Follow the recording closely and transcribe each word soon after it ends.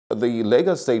The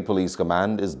Lagos State Police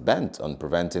Command is bent on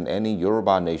preventing any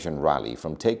Yoruba Nation rally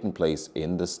from taking place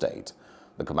in the state.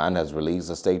 The command has released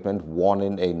a statement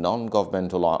warning a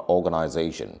non-governmental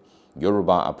organization,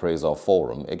 Yoruba Appraisal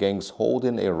Forum, against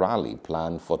holding a rally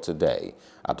planned for today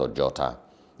at Ojota.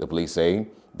 The police say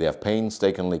they have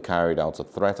painstakingly carried out a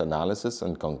threat analysis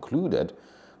and concluded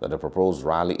that the proposed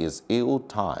rally is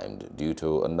ill-timed due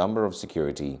to a number of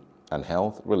security and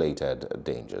health-related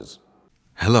dangers.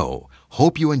 Hello,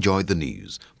 hope you enjoyed the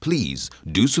news. Please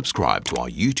do subscribe to our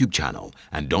YouTube channel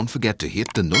and don't forget to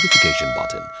hit the notification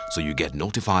button so you get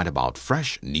notified about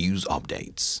fresh news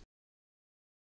updates.